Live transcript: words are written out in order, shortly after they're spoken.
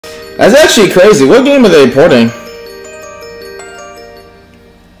That's actually crazy. What game are they porting?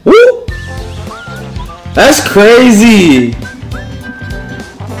 Woo! That's crazy.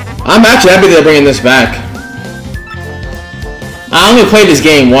 I'm actually happy they're bringing this back. I only played this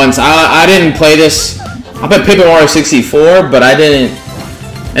game once. I didn't play this. I played Paper Mario 64, but I didn't.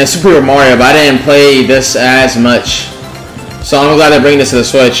 And Super Mario, but I didn't play this as much. So I'm glad they're bringing this to the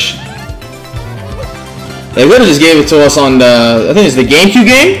Switch. They literally just gave it to us on the, I think it's the GameCube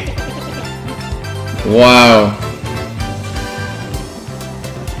game? Wow.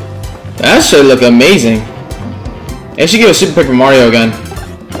 That should look amazing. They should give us Super Paper Mario again.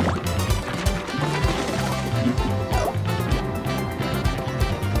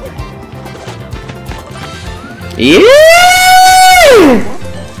 Yeah!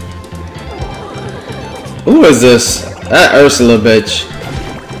 Who is this? That Ursula bitch.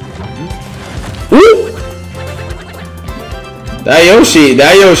 Woo! That Yoshi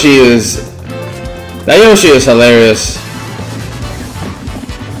is hilarious.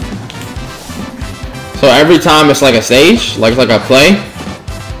 So every time it's like a stage, like a play.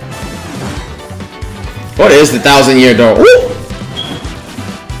 What is the 1,000-year door? Woo!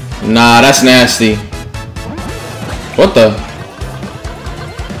 Nah, that's nasty. What the?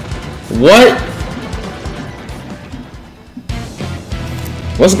 What?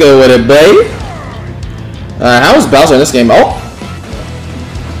 What's good with it, babe? How is Bowser in this game? Oh!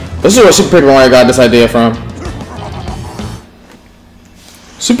 This is where Super Paper Mario got this idea from.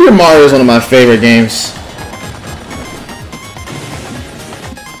 Super Mario is one of my favorite games.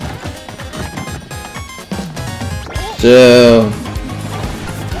 Chill.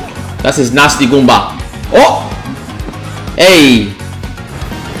 That's his nasty Goomba. Oh! Hey!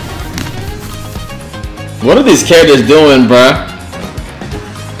 What are these characters doing, bruh?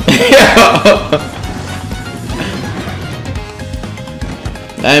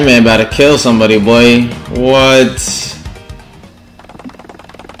 That man about to kill somebody, boy. What?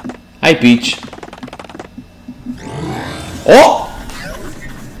 Hi, Peach. Oh!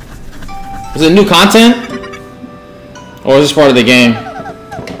 Is it new content? Or is this part of the game?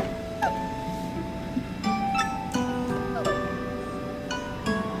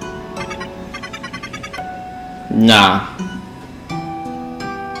 Nah.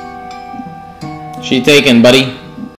 She taken, buddy.